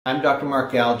I'm Dr.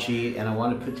 Mark Algee, and I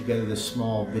want to put together this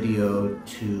small video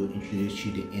to introduce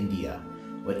you to India,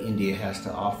 what India has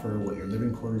to offer, what your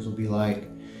living quarters will be like.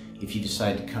 If you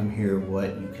decide to come here, what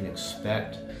you can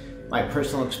expect. My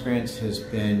personal experience has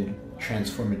been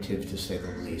transformative, to say the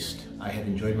least. I have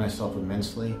enjoyed myself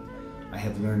immensely. I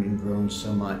have learned and grown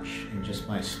so much in just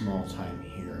my small time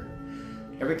here.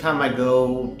 Every time I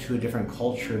go to a different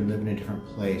culture and live in a different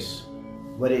place,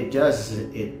 what it does is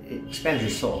it expands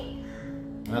your soul.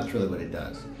 And that's really what it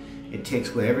does. It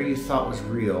takes whatever you thought was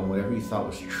real, whatever you thought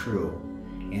was true,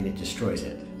 and it destroys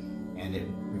it. And it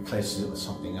replaces it with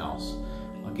something else.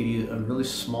 I'll give you a really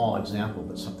small example,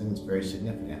 but something that's very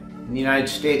significant. In the United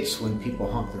States, when people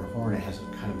honk their horn, it has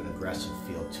a kind of an aggressive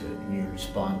feel to it, and you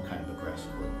respond kind of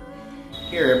aggressively.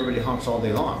 Here, everybody honks all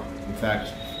day long. In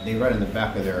fact, they write in the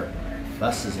back of their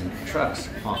buses and trucks,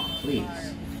 honk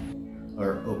please,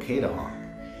 or okay to honk.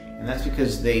 And that's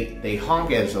because they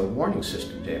honk as a warning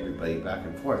system to everybody back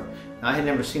and forth. Now, I had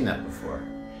never seen that before.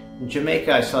 In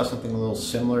Jamaica, I saw something a little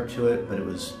similar to it, but it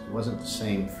wasn't the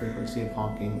same frequency of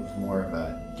honking. It was more of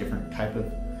a different type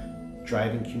of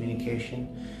driving communication.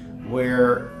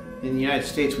 Where in the United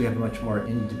States, we have a much more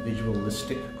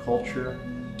individualistic culture,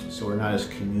 so we're not as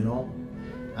communal.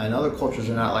 And other cultures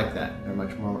are not like that. They're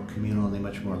much more communal, and they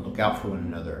much more look out for one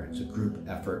another. It's a group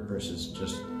effort versus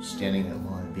just standing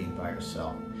alone and being by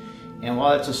yourself. And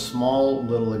while it's a small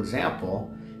little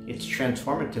example, it's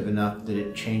transformative enough that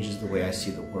it changes the way I see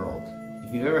the world.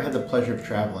 If you've ever had the pleasure of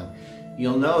traveling,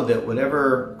 you'll know that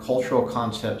whatever cultural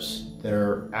concepts that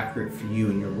are accurate for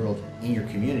you in your world, in your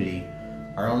community,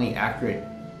 are only accurate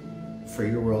for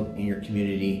your world in your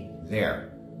community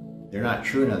there. They're not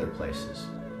true in other places.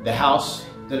 The house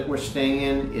that we're staying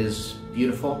in is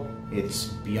beautiful. It's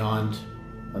beyond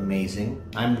amazing.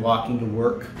 I'm walking to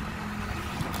work.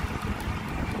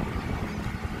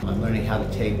 I'm learning how to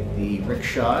take the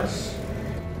rickshaws,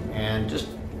 and just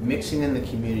mixing in the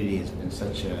community has been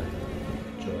such a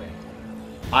joy.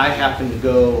 I happen to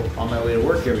go on my way to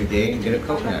work every day and get a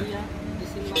coconut.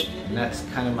 And that's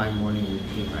kind of my morning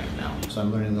routine right now. So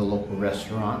I'm learning the local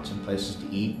restaurants and places to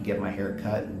eat and get my hair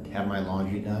cut and have my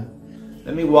laundry done.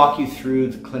 Let me walk you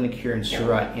through the clinic here in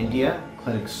Surat, India. The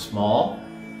clinic's small,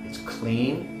 it's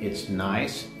clean, it's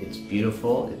nice, it's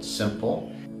beautiful, it's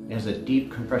simple. It has a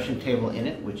deep compression table in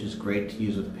it, which is great to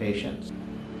use with patients.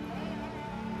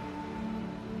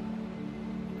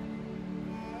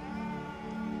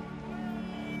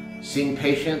 Seeing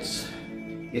patients,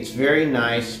 it's very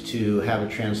nice to have a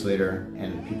translator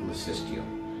and people assist you,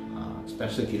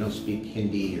 especially if you don't speak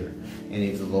Hindi or any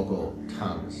of the local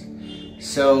tongues.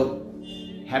 So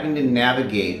having to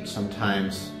navigate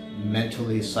sometimes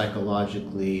mentally,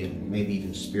 psychologically, and maybe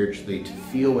even spiritually to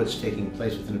feel what's taking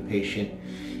place within a patient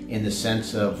in the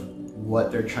sense of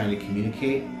what they're trying to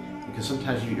communicate, because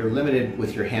sometimes you're limited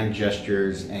with your hand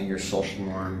gestures and your social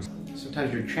norms.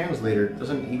 Sometimes your translator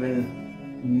doesn't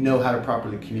even know how to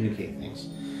properly communicate things.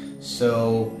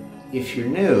 So if you're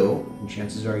new, and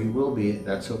chances are you will be,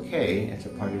 that's okay. It's a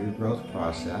part of your growth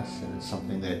process, and it's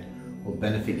something that will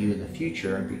benefit you in the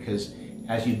future, because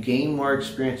as you gain more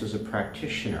experience as a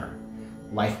practitioner,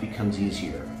 life becomes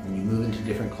easier. When you move into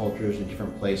different cultures and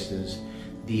different places,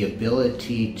 the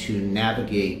ability to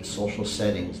navigate social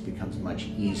settings becomes much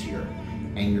easier,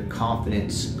 and your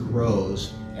confidence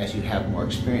grows as you have more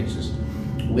experiences.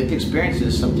 With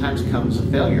experiences, sometimes comes a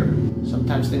failure.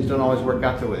 Sometimes things don't always work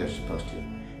out the way they're supposed to,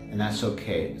 and that's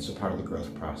okay. It's a part of the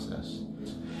growth process.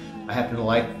 I happen to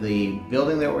like the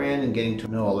building that we're in and getting to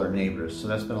know all our neighbors, so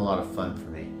that's been a lot of fun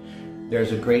for me.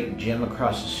 There's a great gym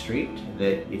across the street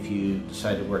that, if you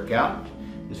decide to work out,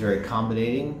 is very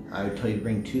accommodating. I would tell you to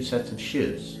bring 2 sets of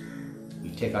shoes.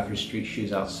 You take off your street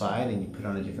shoes outside and you put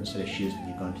on a different set of shoes when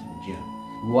you go into the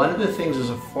gym. One of the things as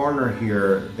a foreigner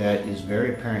here that is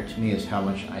very apparent to me is how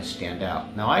much I stand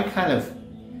out. Now, I kind of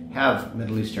have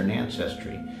Middle Eastern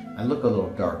ancestry. I look a little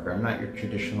darker. I'm not your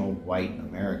traditional white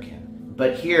American.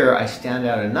 But here I stand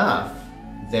out enough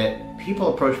that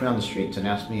people approach me on the streets and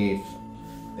ask me if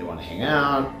they want to hang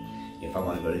out, if I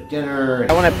want to go to dinner.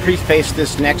 I want to preface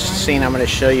this next scene I'm going to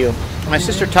show you. My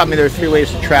sister taught me there are 3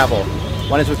 ways to travel.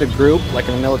 One is with a group, like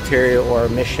in a military or a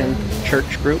mission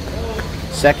church group.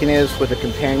 Second is with a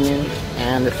companion,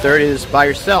 and the third is by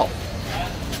yourself.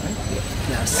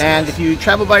 Yes. And if you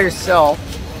travel by yourself,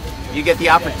 you get the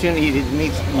opportunity to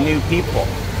meet new people.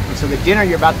 And so the dinner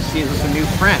you're about to see is with a new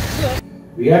friend.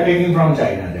 We are taking from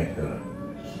China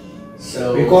that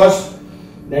So because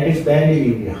that is banned in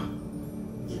India.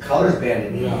 The color is banned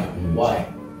in India. Yeah. Why?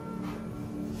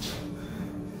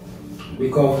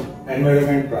 Because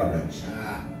environment problems.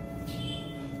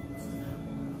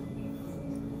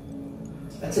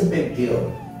 That's a big deal.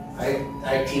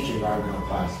 I teach environmental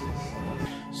classes.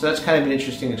 So that's kind of an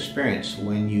interesting experience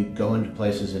when you go into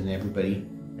places and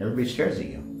everybody stares at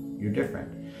you. You're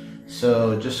different.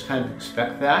 So just kind of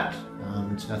expect that.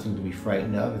 It's nothing to be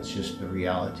frightened of, it's just the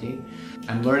reality.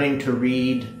 I'm learning to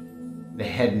read the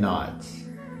head nods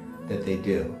that they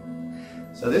do.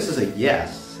 So this is a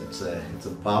yes, it's a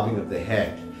bobbing of the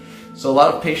head. So a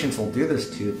lot of patients will do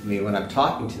this to me when I'm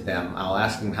talking to them. I'll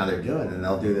ask them how they're doing and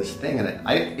they'll do this thing. And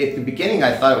at the beginning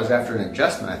I thought it was after an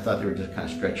adjustment. I thought they were just kind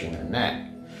of stretching their neck.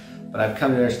 But I've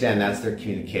come to understand that's their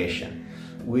communication.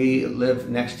 We live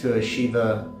next to a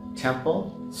Shiva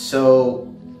temple.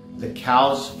 So the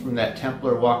cows from that temple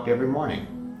are walked every morning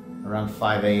around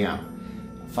 5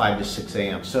 a.m., 5 to 6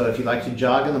 a.m. So if you like to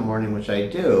jog in the morning, which I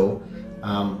do,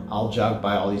 I'll jog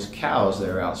by all these cows that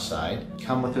are outside.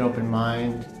 Come with an open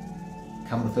mind,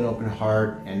 come with an open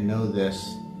heart, and know this,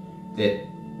 that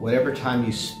whatever time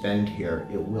you spend here,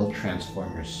 it will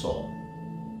transform your soul.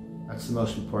 That's the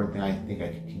most important thing I think I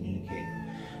can communicate.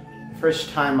 The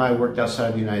first time I worked outside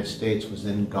of the United States was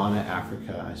in Ghana,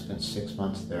 Africa. I spent 6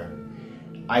 months there.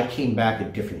 I came back a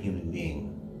different human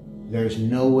being. There's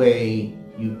no way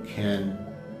you can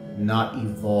not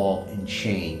evolve and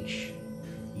change.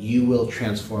 You will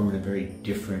transform in a very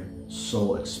different,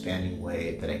 soul-expanding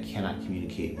way that I cannot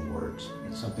communicate in words.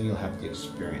 It's something you'll have to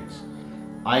experience.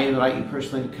 I invite you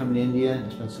personally to come to India and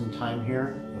spend some time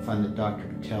here. You'll find that Dr.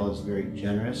 Patel is very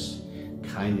generous,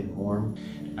 kind, and warm.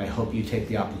 I hope you take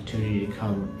the opportunity to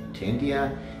come to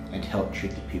India and help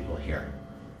treat the people here.